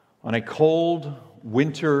On a cold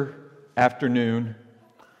winter afternoon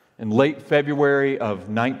in late February of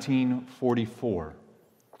 1944,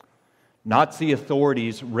 Nazi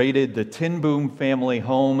authorities raided the Ten Boom family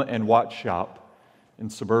home and watch shop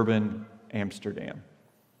in suburban Amsterdam.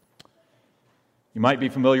 You might be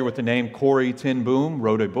familiar with the name Corrie Ten Boom,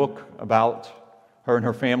 wrote a book about her and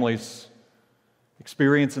her family's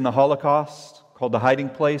experience in the Holocaust called The Hiding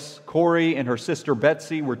Place. Corrie and her sister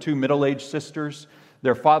Betsy were two middle-aged sisters.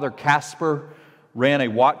 Their father, Casper, ran a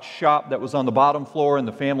watch shop that was on the bottom floor, and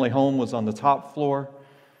the family home was on the top floor.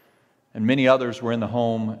 And many others were in the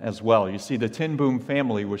home as well. You see, the Ten Boom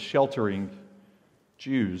family was sheltering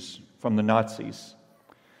Jews from the Nazis.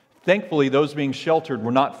 Thankfully, those being sheltered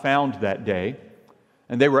were not found that day,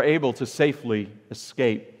 and they were able to safely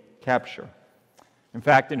escape capture. In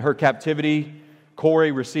fact, in her captivity,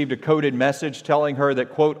 Corrie received a coded message telling her that,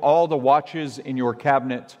 quote, "all the watches in your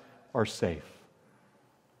cabinet are safe,"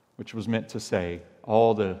 which was meant to say,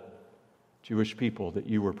 all the Jewish people that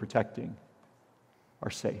you were protecting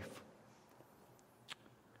are safe.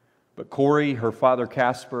 But Corrie, her father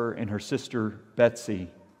Casper, and her sister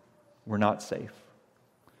Betsy were not safe.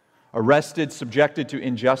 Arrested, subjected to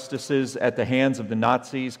injustices at the hands of the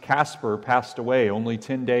Nazis, Casper passed away only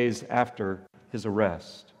 10 days after his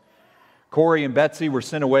arrest. Corrie and Betsy were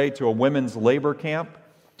sent away to a women's labor camp,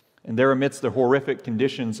 and there, amidst the horrific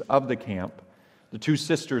conditions of the camp, the two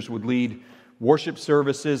sisters would lead worship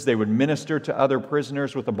services. They would minister to other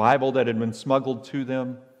prisoners with a Bible that had been smuggled to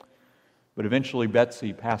them. But eventually,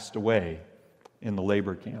 Betsy passed away in the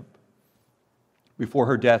labor camp. Before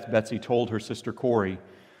her death, Betsy told her sister Corrie,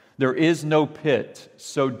 "There is no pit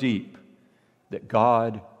so deep that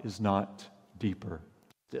God is not deeper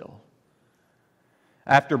still."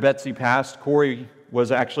 After Betsy passed, Corrie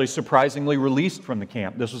was actually surprisingly released from the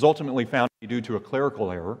camp. This was ultimately found to be due to a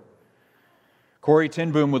clerical error. Corrie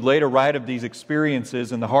Ten Boom would later write of these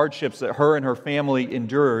experiences and the hardships that her and her family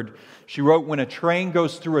endured. She wrote, "When a train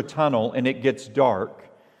goes through a tunnel and it gets dark,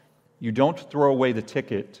 you don't throw away the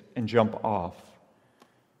ticket and jump off.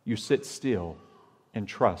 You sit still and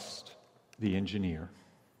trust the engineer."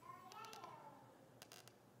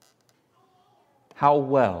 How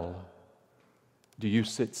well do you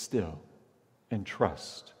sit still and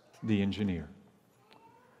trust the engineer?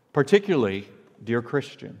 Particularly, dear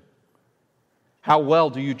Christian, how well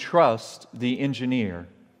do you trust the engineer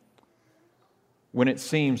when it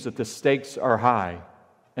seems that the stakes are high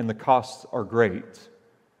and the costs are great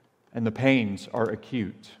and the pains are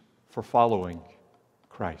acute for following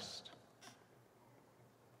Christ?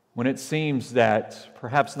 When it seems that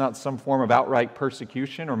perhaps not some form of outright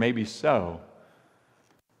persecution, or maybe so,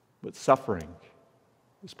 but suffering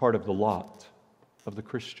is part of the lot of the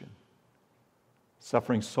Christian.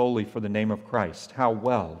 Suffering solely for the name of Christ. How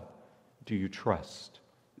well do you trust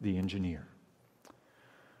the engineer?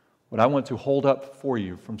 What I want to hold up for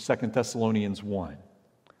you from 2 Thessalonians 1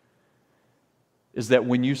 is that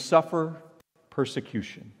when you suffer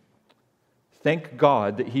persecution, thank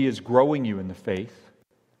God that He is growing you in the faith.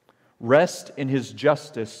 Rest in His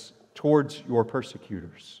justice towards your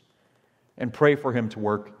persecutors, and pray for Him to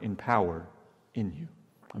work in power in you.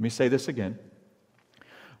 Let me say this again.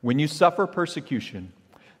 When you suffer persecution,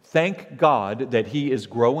 thank God that He is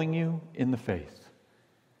growing you in the faith.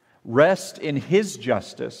 Rest in His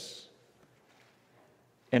justice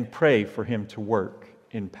and pray for Him to work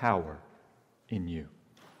in power in you.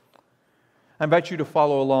 I invite you to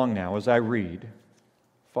follow along now as I read.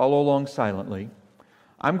 Follow along silently.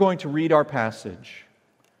 I'm going to read our passage.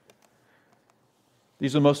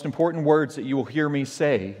 These are the most important words that you will hear me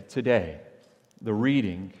say today. The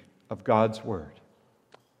reading of God's Word.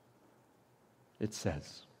 It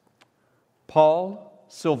says, Paul,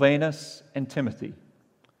 Silvanus, and Timothy,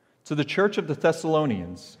 to the church of the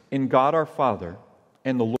Thessalonians, in God our Father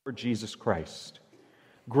and the Lord Jesus Christ,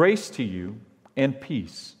 grace to you and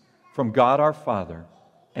peace from God our Father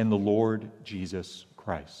and the Lord Jesus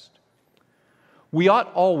Christ. We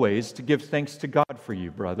ought always to give thanks to God for you,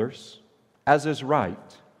 brothers, as is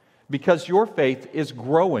right, because your faith is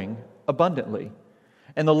growing abundantly,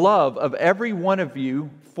 and the love of every one of you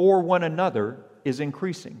for one another is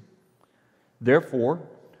increasing. Therefore,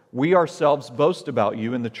 we ourselves boast about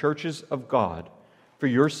you in the churches of God for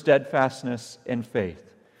your steadfastness and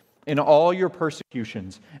faith, in all your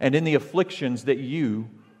persecutions and in the afflictions that you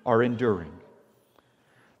are enduring.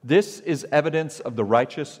 This is evidence of the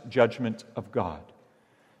righteous judgment of God,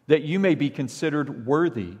 that you may be considered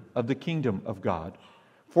worthy of the kingdom of God,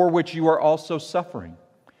 for which you are also suffering,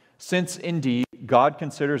 since indeed God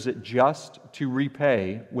considers it just to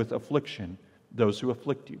repay with affliction those who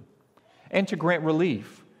afflict you, and to grant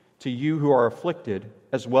relief to you who are afflicted,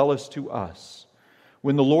 as well as to us,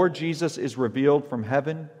 when the Lord Jesus is revealed from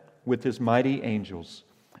heaven with his mighty angels,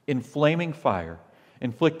 in flaming fire,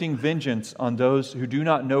 inflicting vengeance on those who do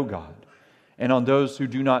not know God, and on those who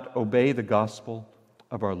do not obey the gospel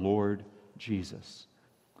of our Lord Jesus.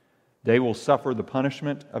 They will suffer the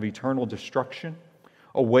punishment of eternal destruction,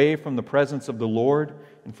 away from the presence of the Lord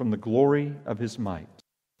and from the glory of his might,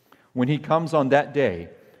 when he comes on that day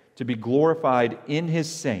to be glorified in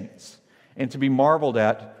his saints and to be marveled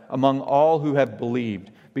at among all who have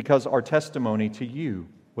believed, because our testimony to you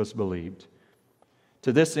was believed.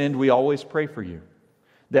 To this end we always pray for you,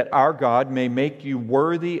 that our God may make you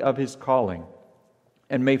worthy of his calling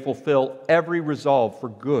and may fulfill every resolve for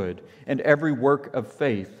good and every work of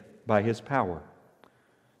faith by his power,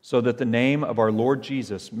 so that the name of our Lord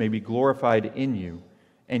Jesus may be glorified in you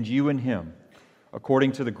and you in him,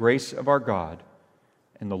 according to the grace of our God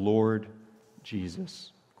and the Lord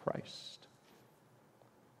Jesus Christ.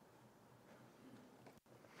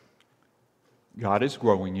 God is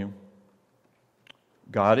growing you.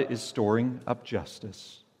 God is storing up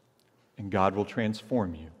justice, and God will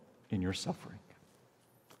transform you in your suffering.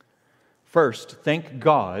 First, thank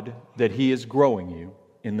God that he is growing you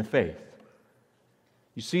in the faith.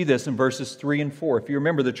 You see this in verses 3 and 4. If you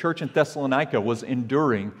remember, the church in Thessalonica was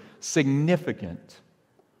enduring significant,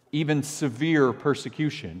 even severe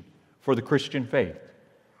persecution for the Christian faith.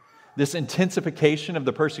 This intensification of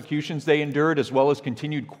the persecutions they endured, as well as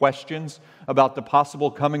continued questions about the possible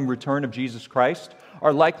coming return of Jesus Christ,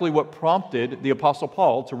 are likely what prompted the Apostle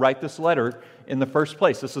Paul to write this letter in the first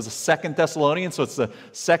place. This is the second Thessalonians, so it's the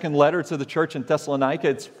second letter to the church in Thessalonica.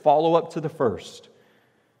 It's follow-up to the first.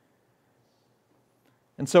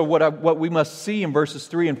 And so what we must see in verses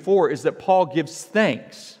 3 and 4 is that Paul gives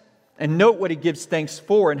thanks. And note what he gives thanks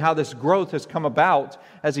for and how this growth has come about,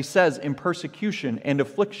 as he says, in persecution and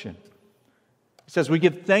affliction. He says, we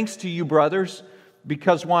give thanks to you, brothers,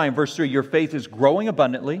 because why? In verse 3, your faith is growing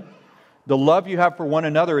abundantly, the love you have for one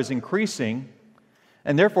another is increasing,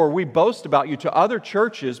 and therefore we boast about you to other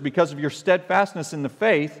churches because of your steadfastness in the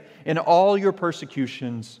faith in all your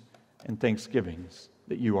persecutions and thanksgivings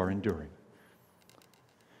that you are enduring.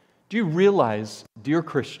 Do you realize, dear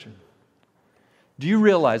Christian, do you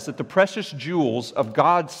realize that the precious jewels of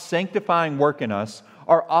God's sanctifying work in us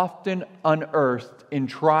are often unearthed in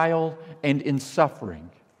trial and in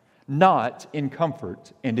suffering, not in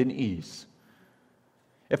comfort and in ease?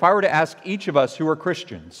 If I were to ask each of us who are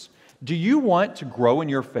Christians, do you want to grow in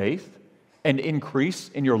your faith and increase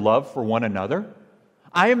in your love for one another?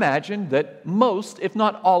 I imagine that most, if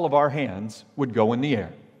not all of our hands would go in the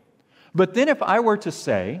air. But then if I were to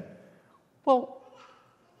say, well,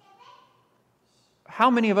 how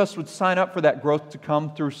many of us would sign up for that growth to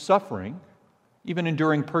come through suffering, even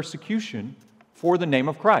enduring persecution, for the name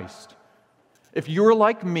of Christ? If you're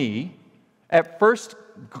like me, at first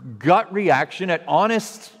gut reaction, at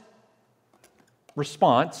honest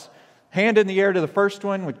response, hand in the air to the first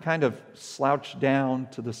one would kind of slouch down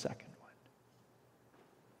to the second one.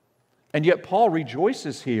 And yet Paul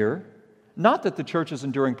rejoices here, not that the church is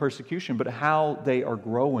enduring persecution, but how they are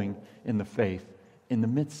growing in the faith in the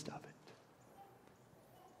midst of it.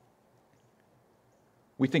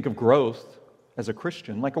 We think of growth as a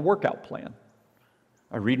Christian like a workout plan.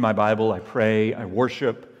 I read my Bible, I pray, I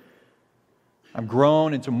worship. I'm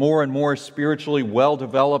grown into more and more spiritually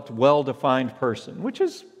well-developed, well-defined person, which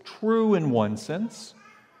is true in one sense.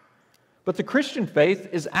 But the Christian faith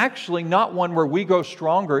is actually not one where we grow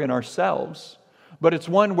stronger in ourselves, but it's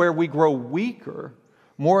one where we grow weaker,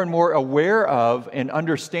 more and more aware of and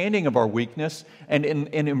understanding of our weakness, and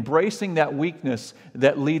in embracing that weakness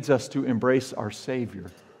that leads us to embrace our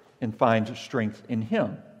Savior and find strength in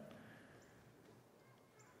Him.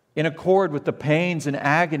 In accord with the pains and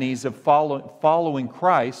agonies of following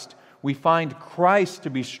Christ, we find Christ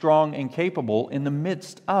to be strong and capable in the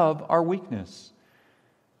midst of our weakness.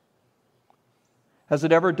 Has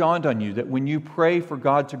it ever dawned on you that when you pray for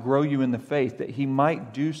God to grow you in the faith, that He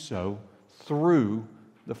might do so through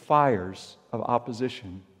the fires of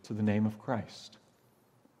opposition to the name of Christ?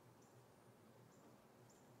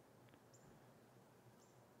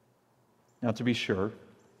 Now, to be sure,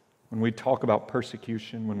 when we talk about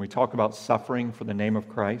persecution, when we talk about suffering for the name of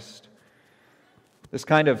Christ, this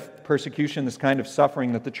kind of persecution, this kind of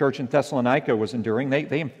suffering that the church in Thessalonica was enduring,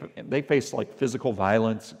 they faced like physical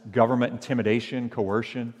violence, government intimidation,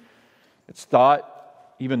 coercion. It's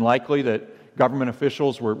thought, even likely, that government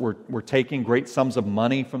officials were taking great sums of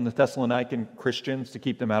money from the Thessalonican Christians to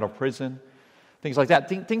keep them out of prison. Things like that.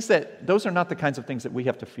 Things that, those are not the kinds of things that we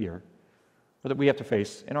have to fear or that we have to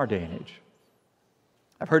face in our day and age.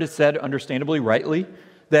 I've heard it said, understandably, rightly,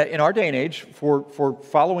 that in our day and age, for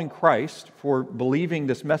following Christ, for believing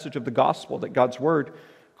this message of the gospel that God's Word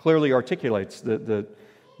clearly articulates, the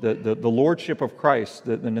lordship of Christ,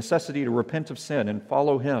 the necessity to repent of sin and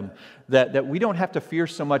follow Him, that we don't have to fear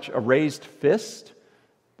so much a raised fist,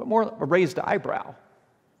 but more a raised eyebrow.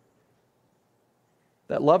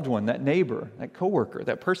 That loved one, that neighbor, that coworker,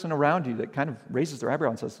 that person around you that kind of raises their eyebrow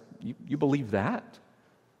and says, you believe that?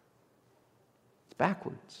 It's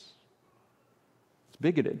backwards. It's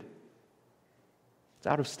bigoted. It's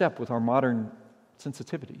out of step with our modern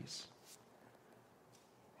sensitivities.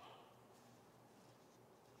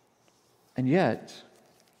 And yet,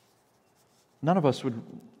 none of us would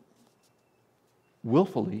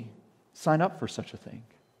willfully sign up for such a thing.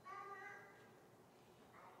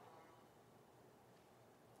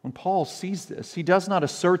 When Paul sees this, he does not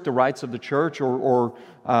assert the rights of the church or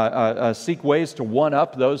seek ways to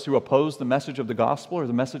one-up those who oppose the message of the gospel or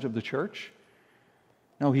the message of the church.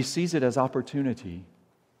 No, he sees it as opportunity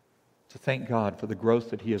to thank God for the growth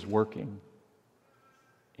that He is working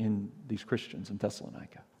in these Christians in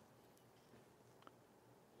Thessalonica.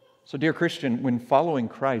 So, dear Christian, when following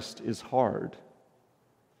Christ is hard,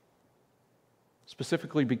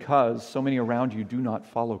 specifically because so many around you do not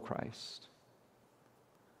follow Christ,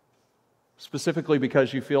 specifically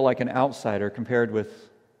because you feel like an outsider compared with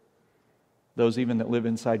those even that live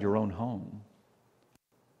inside your own home,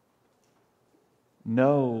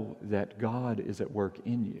 know that God is at work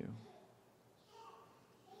in you.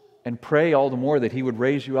 And pray all the more that He would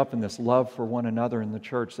raise you up in this love for one another in the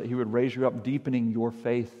church, that He would raise you up deepening your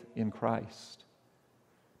faith in Christ.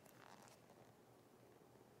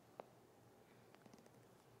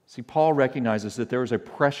 See, Paul recognizes that there is a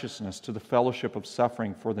preciousness to the fellowship of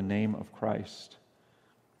suffering for the name of Christ.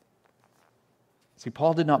 See,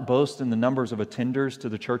 Paul did not boast in the numbers of attenders to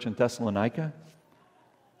the church in Thessalonica.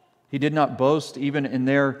 He did not boast even in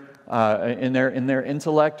their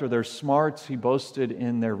intellect or their smarts. He boasted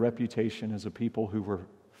in their reputation as a people who were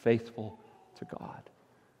faithful to God.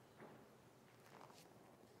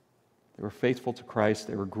 They were faithful to Christ.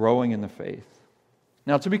 They were growing in the faith.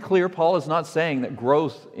 Now, to be clear, Paul is not saying that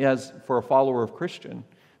growth as for a follower of Christian,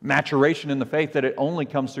 maturation in the faith, that it only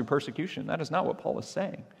comes through persecution. That is not what Paul is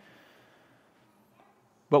saying.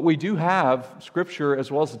 But we do have Scripture as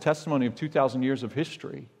well as the testimony of 2,000 years of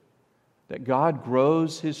history that God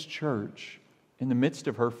grows His church in the midst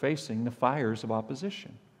of her facing the fires of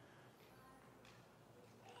opposition.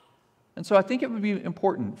 And so I think it would be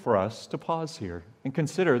important for us to pause here and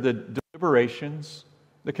consider the deliberations,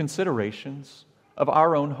 the considerations of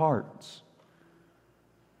our own hearts.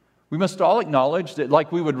 We must all acknowledge that,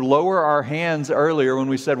 like we would lower our hands earlier when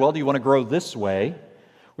we said, well, do you want to grow this way?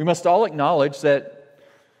 We must all acknowledge that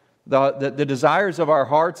the desires of our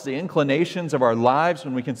hearts, the inclinations of our lives,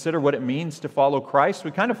 when we consider what it means to follow Christ,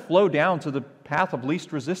 we kind of flow down to the path of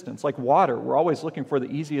least resistance. Like water, we're always looking for the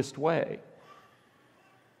easiest way.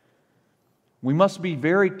 We must be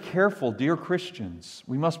very careful, dear Christians.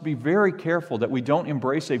 We must be very careful that we don't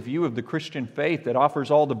embrace a view of the Christian faith that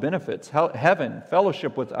offers all the benefits, heaven,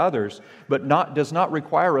 fellowship with others, but does not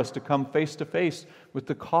require us to come face to face with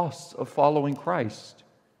the costs of following Christ.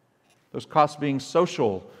 Those costs being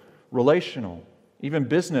social, relational, even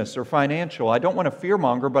business or financial. I don't want to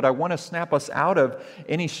fearmonger, but I want to snap us out of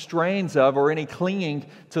any strains of or any clinging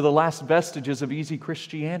to the last vestiges of easy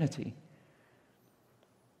Christianity.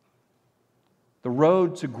 The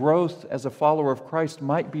road to growth as a follower of Christ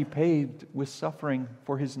might be paved with suffering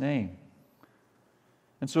for His name.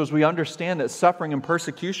 And so as we understand that suffering and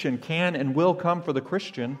persecution can and will come for the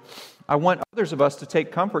Christian, I want others of us to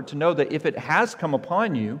take comfort to know that if it has come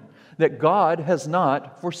upon you, that God has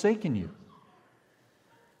not forsaken you.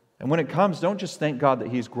 And when it comes, don't just thank God that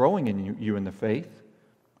He's growing in you in the faith,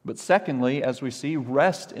 but secondly, as we see,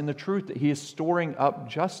 rest in the truth that He is storing up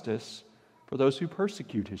justice for those who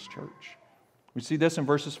persecute His church. We see this in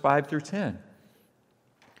verses 5 through 10.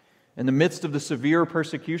 In the midst of the severe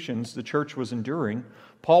persecutions the church was enduring,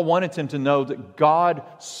 Paul wanted them to know that God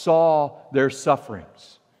saw their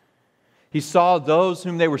sufferings. He saw those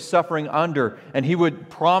whom they were suffering under, and He would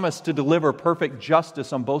promise to deliver perfect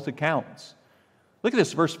justice on both accounts. Look at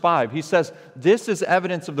this, verse 5. He says, "This is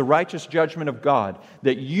evidence of the righteous judgment of God,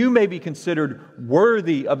 that you may be considered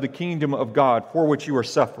worthy of the kingdom of God for which you are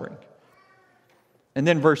suffering." And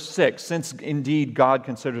then verse 6, "Since indeed God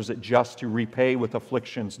considers it just to repay with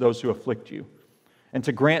afflictions those who afflict you, and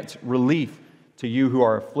to grant relief to you who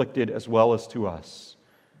are afflicted as well as to us,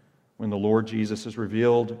 when the Lord Jesus is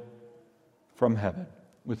revealed from heaven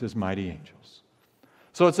with His mighty angels."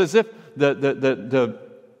 So it's as if the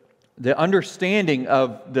the understanding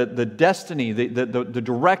of the destiny, the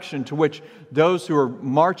direction to which those who are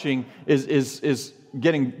marching is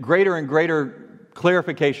getting greater and greater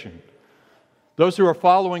clarification. Those who are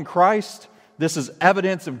following Christ, this is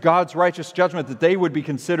evidence of God's righteous judgment that they would be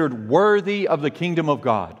considered worthy of the kingdom of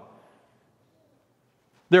God.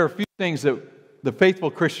 There are few things that the faithful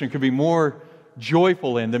Christian could be more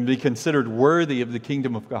joyful in than be considered worthy of the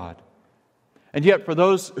kingdom of God. And yet for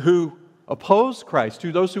those who oppose Christ,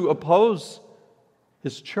 those who oppose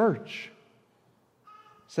His church,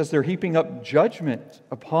 it says they're heaping up judgment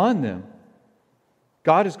upon them.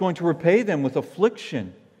 God is going to repay them with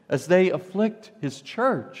affliction as they afflict His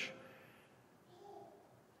church.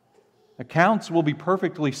 Accounts will be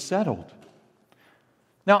perfectly settled.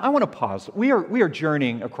 Now, I want to pause. We are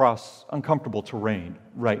journeying across uncomfortable terrain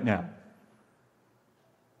right now.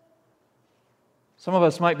 Some of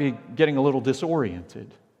us might be getting a little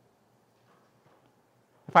disoriented.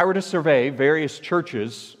 If I were to survey various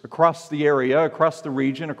churches across the area, across the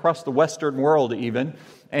region, across the Western world even,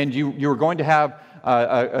 and you were going to have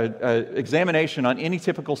an examination on any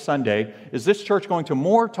typical Sunday, is this church going to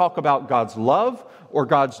more talk about God's love or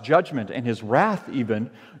God's judgment and His wrath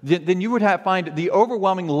even, then you would find the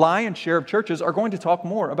overwhelming lion's share of churches are going to talk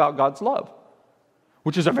more about God's love,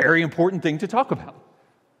 which is a very important thing to talk about.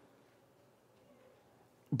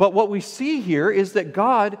 But what we see here is that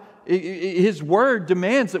God, His Word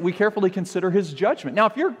demands that we carefully consider His judgment. Now,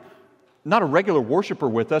 if you're not a regular worshiper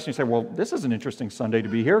with us, and you say, well, this is an interesting Sunday to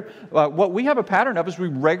be here. What we have a pattern of is we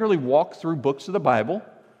regularly walk through books of the Bible,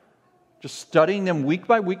 just studying them week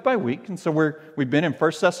by week by week. And so we've been in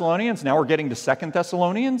 1 Thessalonians, now we're getting to 2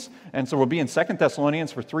 Thessalonians, and so we'll be in 2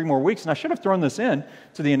 Thessalonians for 3 more weeks. And I should have thrown this in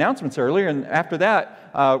to the announcements earlier, and after that,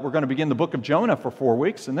 we're going to begin the book of Jonah for 4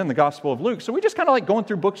 weeks, and then the Gospel of Luke. So we just kind of like going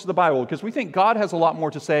through books of the Bible, because we think God has a lot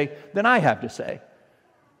more to say than I have to say.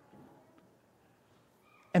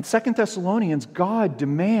 And 2 Thessalonians, God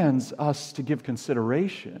demands us to give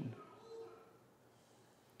consideration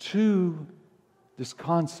to this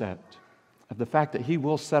concept of the fact that He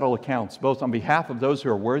will settle accounts, both on behalf of those who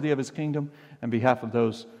are worthy of His kingdom and behalf of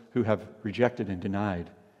those who have rejected and denied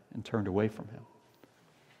and turned away from Him.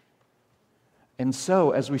 And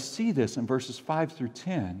so, as we see this in verses 5 through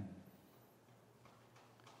 10,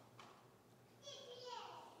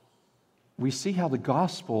 we see how the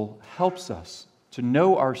gospel helps us to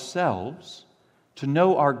know ourselves, to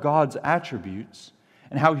know our God's attributes,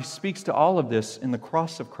 and how He speaks to all of this in the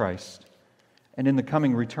cross of Christ and in the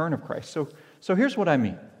coming return of Christ. So here's what I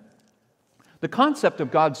mean. The concept of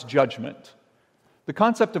God's judgment, the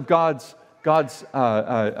concept of God's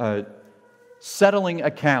settling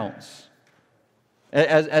accounts,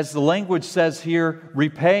 as the language says here,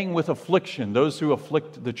 repaying with affliction those who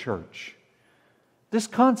afflict the church. This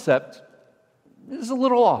concept is a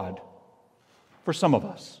little odd for some of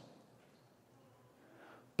us.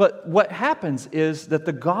 But what happens is that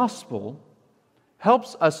the gospel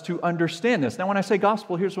helps us to understand this. Now, when I say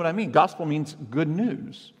gospel, here's what I mean. Gospel means good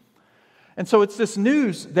news. And so it's this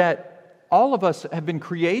news that all of us have been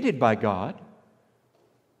created by God,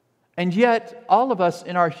 and yet all of us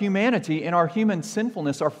in our humanity, in our human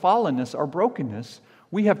sinfulness, our fallenness, our brokenness,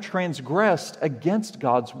 we have transgressed against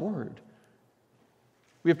God's word.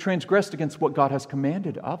 We have transgressed against what God has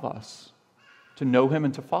commanded of us, to know Him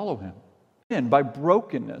and to follow Him. And by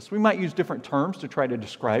brokenness, we might use different terms to try to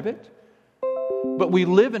describe it, but we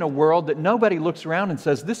live in a world that nobody looks around and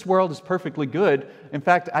says, this world is perfectly good. In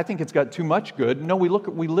fact, I think it's got too much good. No, we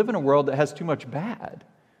live in a world that has too much bad.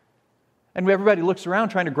 And everybody looks around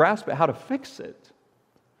trying to grasp at how to fix it.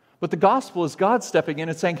 But the gospel is God stepping in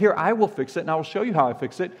and saying, here, I will fix it, and I will show you how I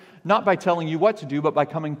fix it, not by telling you what to do, but by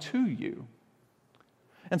coming to you.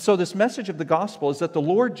 And so this message of the gospel is that the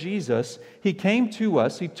Lord Jesus, He came to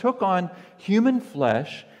us, He took on human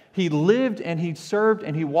flesh, He lived and He served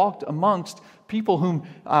and He walked amongst people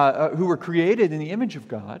who were created in the image of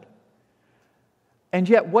God. And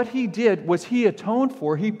yet what He did was He atoned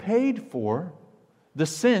for, He paid for the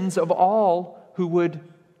sins of all who would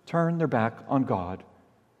turn their back on God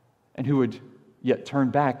and who would yet turn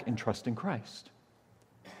back and trust in Christ.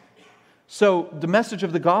 So the message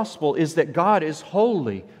of the gospel is that God is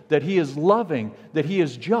holy, that He is loving, that He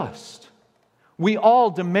is just. We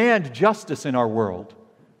all demand justice in our world.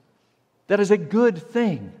 That is a good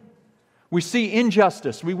thing. We see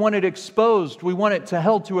injustice, we want it exposed, we want it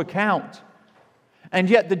held to account. And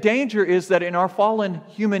yet the danger is that in our fallen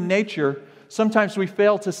human nature, sometimes we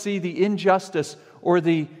fail to see the injustice or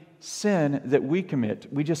the sin that we commit.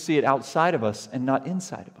 We just see it outside of us and not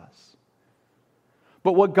inside of us.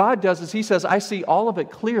 But what God does is He says, I see all of it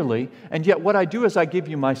clearly, and yet what I do is I give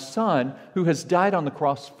you my Son who has died on the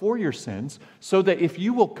cross for your sins, so that if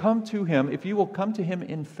you will come to Him, if you will come to Him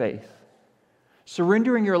in faith,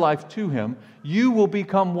 surrendering your life to Him, you will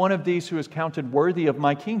become one of these who is counted worthy of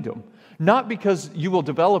my kingdom. Not because you will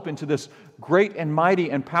develop into this great and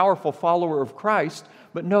mighty and powerful follower of Christ,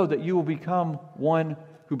 but know that you will become one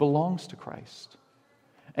who belongs to Christ.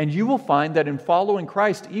 And you will find that in following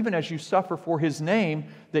Christ, even as you suffer for His name,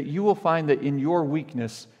 that you will find that in your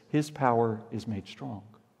weakness, His power is made strong.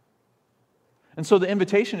 And so the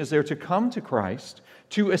invitation is there to come to Christ,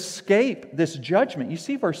 to escape this judgment. You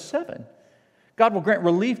see verse 7. God will grant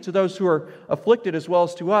relief to those who are afflicted as well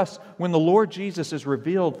as to us when the Lord Jesus is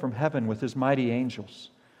revealed from heaven with His mighty angels,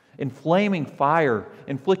 in flaming fire,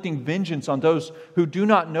 inflicting vengeance on those who do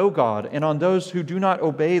not know God and on those who do not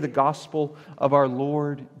obey the gospel of our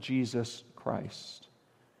Lord Jesus Christ.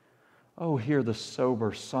 Oh, hear the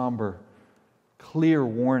sober, somber, clear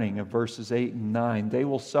warning of verses 8 and 9. They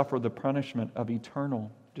will suffer the punishment of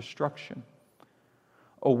eternal destruction,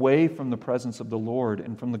 away from the presence of the Lord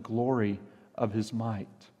and from the glory of His might.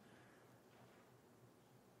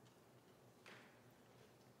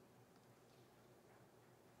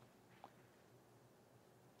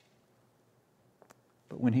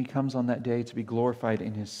 But when He comes on that day to be glorified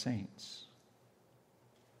in His saints,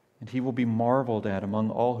 and He will be marveled at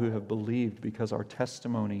among all who have believed, because our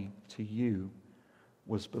testimony to you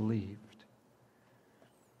was believed.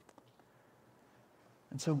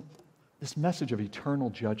 And so, this message of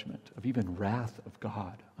eternal judgment, of even wrath of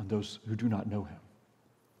God on those who do not know Him,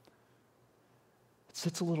 it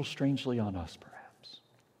sits a little strangely on us, perhaps.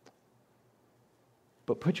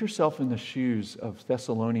 But put yourself in the shoes of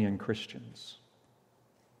Thessalonian Christians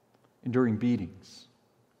enduring beatings,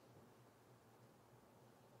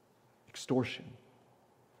 extortion,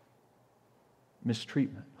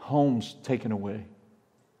 mistreatment, homes taken away,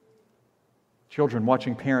 children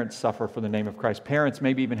watching parents suffer for the name of Christ, parents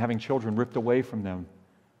maybe even having children ripped away from them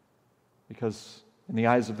because in the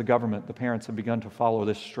eyes of the government, the parents have begun to follow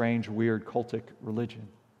this strange, weird, cultic religion.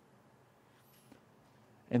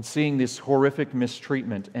 And seeing this horrific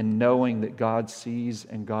mistreatment and knowing that God sees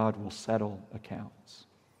and God will settle accounts.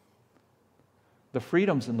 The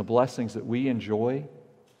freedoms and the blessings that we enjoy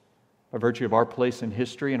by virtue of our place in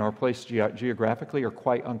history and our place geographically are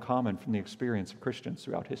quite uncommon from the experience of Christians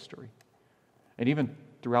throughout history and even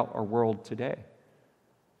throughout our world today.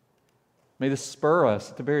 May this spur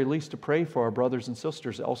us, at the very least, to pray for our brothers and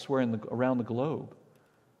sisters elsewhere around the globe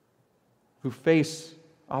who face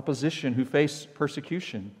opposition, who face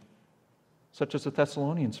persecution, such as the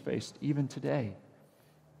Thessalonians faced even today.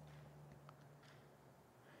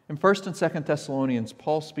 In 1 and 2 Thessalonians,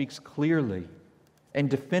 Paul speaks clearly and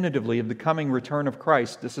definitively of the coming return of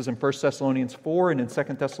Christ. This is in 1 Thessalonians 4 and in 2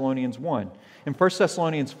 Thessalonians 1. In 1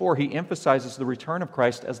 Thessalonians 4, he emphasizes the return of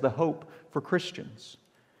Christ as the hope for Christians.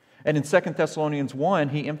 And in 2 Thessalonians 1,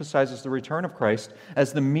 he emphasizes the return of Christ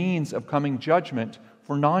as the means of coming judgment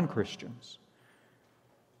for non-Christians.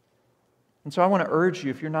 And so I want to urge you,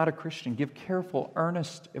 if you're not a Christian, give careful,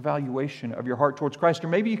 earnest evaluation of your heart towards Christ. Or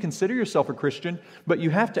maybe you consider yourself a Christian, but you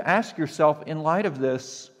have to ask yourself, in light of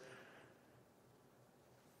this,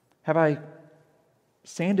 have I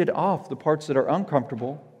sanded off the parts that are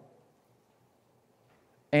uncomfortable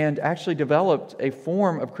and actually developed a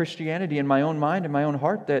form of Christianity in my own mind and my own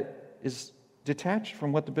heart that is detached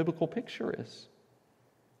from what the biblical picture is?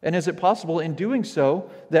 And is it possible in doing so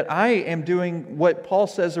that I am doing what Paul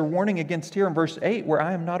says or warning against here in verse 8, where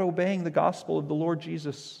I am not obeying the gospel of the Lord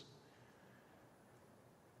Jesus?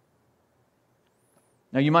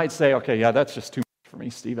 Now you might say, okay, yeah, that's just too much for me,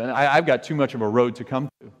 Stephen. I've got too much of a road to come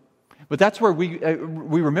to. But that's where we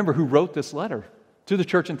remember who wrote this letter to the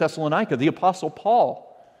church in Thessalonica, the Apostle Paul.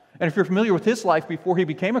 And if you're familiar with his life before he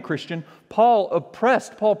became a Christian, Paul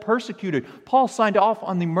oppressed, Paul persecuted, Paul signed off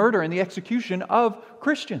on the murder and the execution of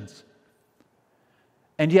Christians.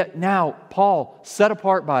 And yet now, Paul, set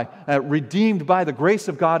apart by, redeemed by the grace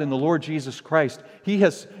of God in the Lord Jesus Christ, he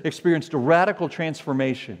has experienced a radical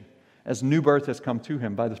transformation as new birth has come to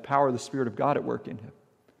him by the power of the Spirit of God at work in him.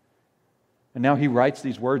 And now he writes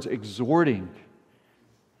these words exhorting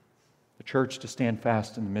the church to stand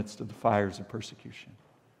fast in the midst of the fires of persecution.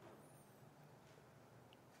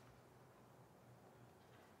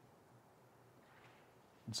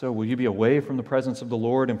 And so will you be away from the presence of the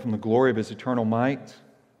Lord and from the glory of His eternal might?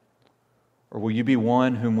 Or will you be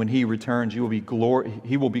one whom when He returns, He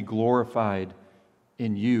will be glorified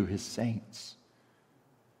in you, His saints?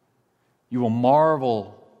 You will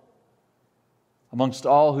marvel amongst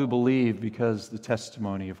all who believe because the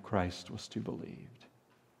testimony of Christ was to believed.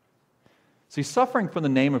 See, suffering for the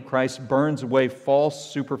name of Christ burns away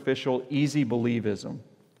false, superficial, easy believism.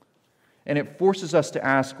 And it forces us to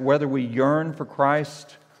ask whether we yearn for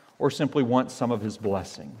Christ or simply want some of His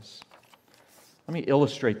blessings. Let me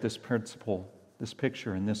illustrate this principle, this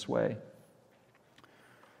picture in this way.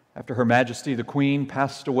 After Her Majesty the Queen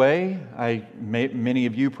passed away, many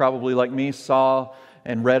of you probably like me saw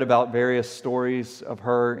and read about various stories of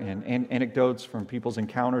her and anecdotes from people's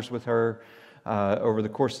encounters with her over the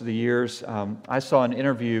course of the years. I saw an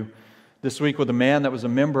interview this week with a man that was a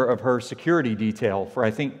member of her security detail for,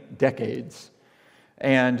 I think, decades.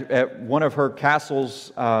 And at one of her castles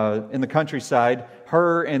in the countryside,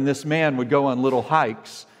 her and this man would go on little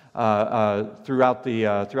hikes throughout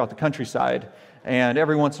the countryside. And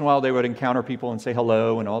every once in a while, they would encounter people and say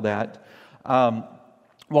hello and all that.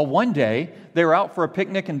 Well, one day, they were out for a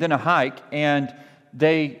picnic and then a hike, and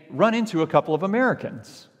they run into a couple of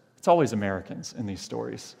Americans. It's always Americans in these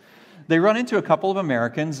stories. They run into a couple of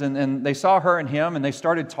Americans, and they saw her and him, and they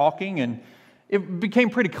started talking, and it became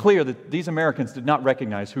pretty clear that these Americans did not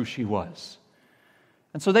recognize who she was.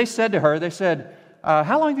 And so they said to her,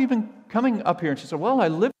 how long have you been coming up here? And she said, well, I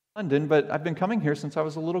live in London, but I've been coming here since I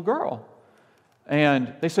was a little girl.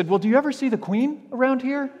 And they said, well, do you ever see the Queen around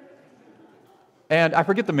here? And I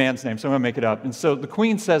forget the man's name, so I'm going to make it up. And so the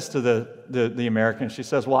Queen says to the American, she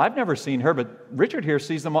says, well, I've never seen her, but Richard here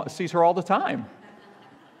sees her all the time.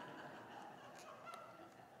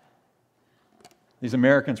 These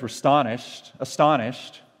Americans were astonished,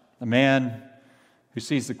 the man who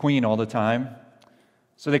sees the Queen all the time.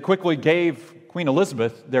 So they quickly gave Queen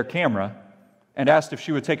Elizabeth their camera and asked if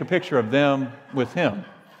she would take a picture of them with him.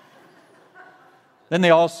 Then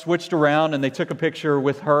they all switched around and they took a picture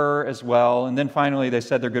with her as well. And then finally they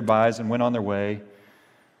said their goodbyes and went on their way.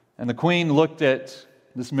 And the Queen looked at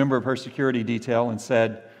this member of her security detail and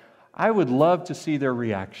said, I would love to see their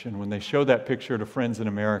reaction when they show that picture to friends in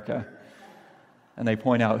America and they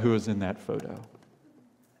point out who is in that photo.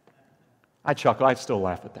 I chuckle. I still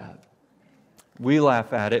laugh at that. We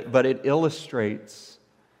laugh at it, but it illustrates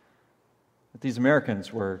that these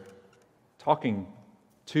Americans were talking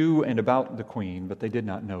to and about the Queen, but they did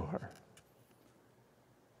not know her.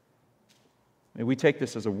 May we take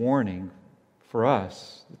this as a warning for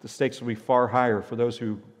us that the stakes will be far higher for those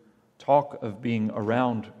who talk of being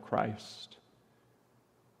around Christ,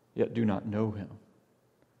 yet do not know Him.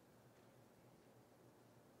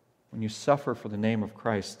 When you suffer for the name of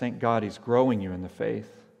Christ, thank God He's growing you in the faith.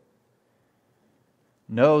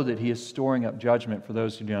 Know that He is storing up judgment for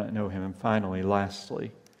those who do not know Him. And finally,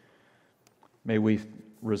 lastly, may we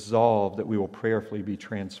resolve that we will prayerfully be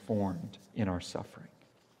transformed in our suffering.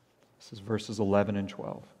 This is verses 11 and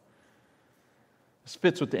 12. This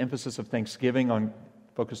fits with the emphasis of Thanksgiving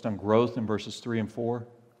focused on growth in verses 3 and 4.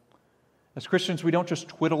 As Christians, we don't just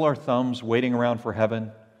twiddle our thumbs waiting around for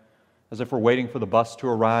heaven, as if we're waiting for the bus to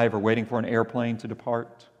arrive or waiting for an airplane to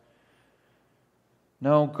depart.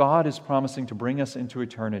 No, God is promising to bring us into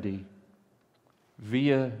eternity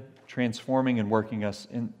via transforming and working us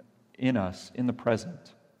in us in the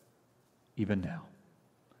present, even now.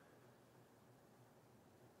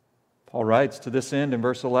 Paul writes, to this end in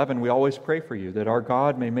verse 11, we always pray for you that our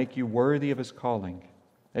God may make you worthy of His calling,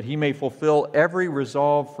 that He may fulfill every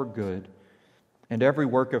resolve for good and every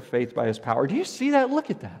work of faith by His power. Do you see that? Look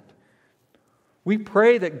at that. We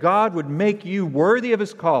pray that God would make you worthy of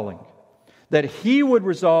His calling, that He would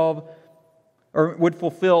would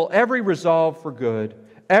fulfill every resolve for good,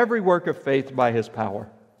 every work of faith by His power.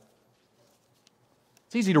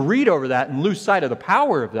 It's easy to read over that and lose sight of the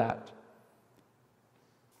power of that.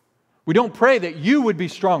 We don't pray that you would be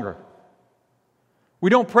stronger. We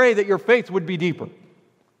don't pray that your faith would be deeper.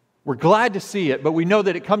 We're glad to see it, but we know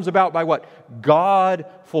that it comes about by what? God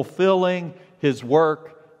fulfilling His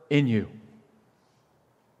work in you.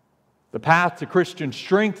 The path to Christian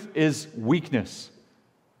strength is weakness.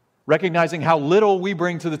 Recognizing how little we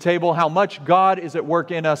bring to the table, how much God is at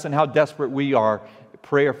work in us, and how desperate we are,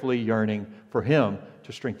 prayerfully yearning for Him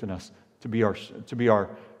to strengthen us, to be our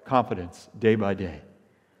confidence day by day.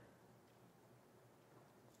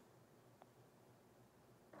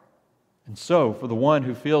 And so, for the one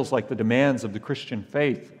who feels like the demands of the Christian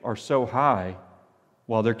faith are so high,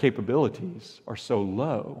 while their capabilities are so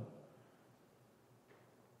low,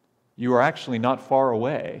 you are actually not far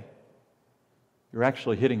away. You're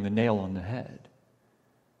actually hitting the nail on the head.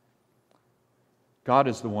 God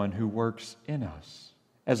is the one who works in us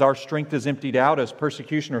As our strength is emptied out, as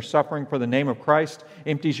persecution or suffering for the name of Christ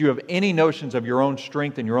empties you of any notions of your own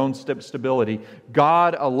strength and your own stability,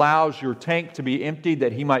 God allows your tank to be emptied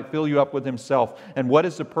that He might fill you up with Himself. And what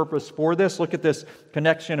is the purpose for this? Look at this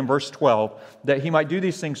connection in verse 12. That He might do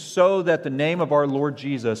these things so that the name of our Lord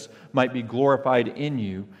Jesus might be glorified in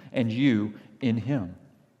you and you in Him.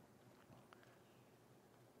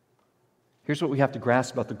 Here's what we have to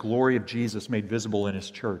grasp about the glory of Jesus made visible in His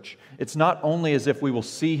church. It's not only as if we will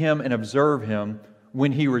see Him and observe Him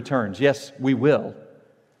when He returns. Yes, we will.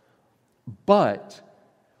 But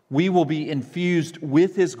we will be infused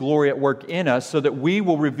with His glory at work in us so that we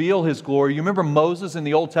will reveal His glory. You remember Moses in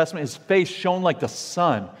the Old Testament? His face shone like the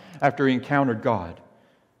sun after he encountered God.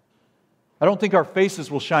 I don't think our faces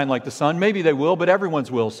will shine like the sun. Maybe they will, but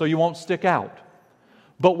everyone's will, so you won't stick out.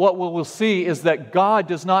 But what we'll see is that God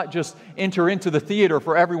does not just enter into the theater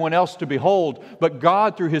for everyone else to behold, but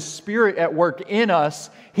God, through His Spirit at work in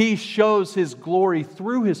us, He shows His glory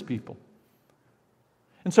through His people.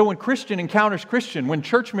 And so when Christian encounters Christian, when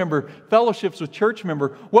church member fellowships with church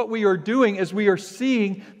member, what we are doing is we are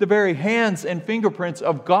seeing the very hands and fingerprints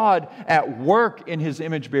of God at work in His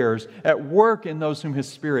image bearers, at work in those whom His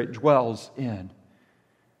Spirit dwells in.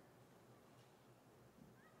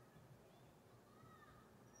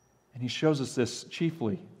 And He shows us this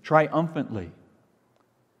chiefly, triumphantly.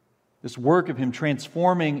 This work of Him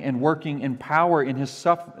transforming and working in power in His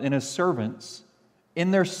servants, in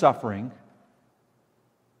their suffering,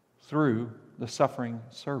 through the suffering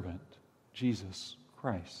servant, Jesus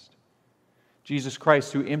Christ. Jesus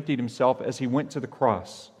Christ, who emptied Himself as He went to the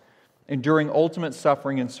cross, enduring ultimate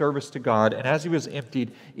suffering in service to God. And as He was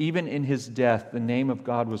emptied, even in His death, the name of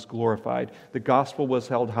God was glorified. The gospel was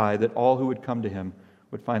held high, that all who would come to Him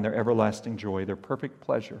would find their everlasting joy, their perfect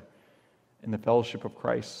pleasure in the fellowship of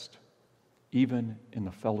Christ, even in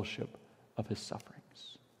the fellowship of His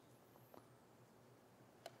sufferings.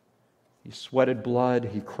 He sweated blood,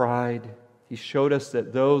 He cried. He showed us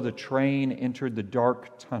that though the train entered the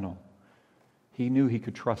dark tunnel, He knew He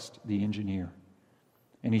could trust the engineer.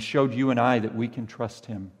 And He showed you and I that we can trust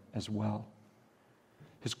Him as well.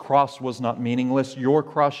 His cross was not meaningless. Your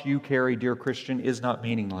cross you carry, dear Christian, is not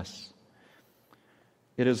meaningless.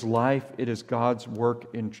 It is life. It is God's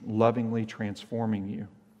work in lovingly transforming you.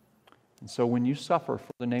 And so when you suffer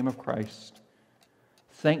for the name of Christ,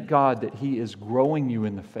 thank God that He is growing you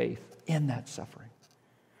in the faith in that suffering.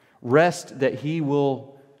 Rest that He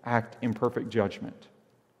will act in perfect judgment.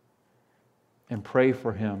 And pray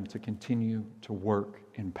for Him to continue to work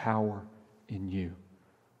in power in you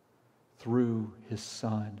through His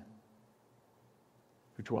Son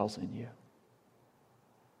who dwells in you.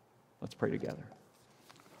 Let's pray together.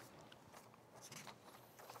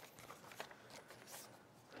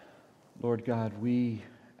 Lord God, we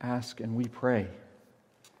ask and we pray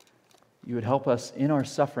You would help us in our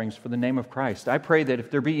sufferings for the name of Christ. I pray that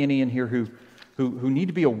if there be any in here who need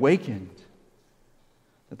to be awakened,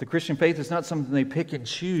 that the Christian faith is not something they pick and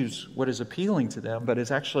choose what is appealing to them, but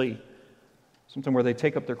is actually something where they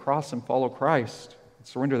take up their cross and follow Christ and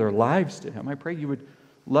surrender their lives to Him. I pray You would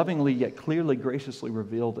lovingly yet clearly, graciously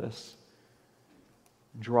reveal this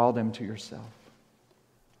and draw them to Yourself.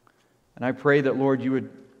 And I pray that, Lord, You would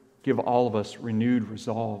give all of us renewed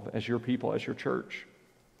resolve as Your people, as Your church.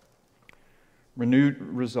 Renewed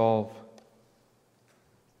resolve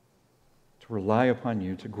to rely upon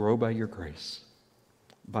You, to grow by Your grace,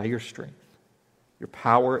 by Your strength, Your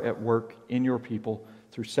power at work in Your people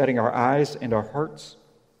through setting our eyes and our hearts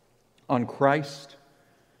on Christ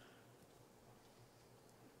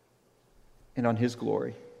and on His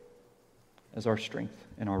glory as our strength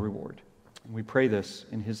and our reward. And we pray this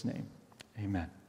in His name. Amen.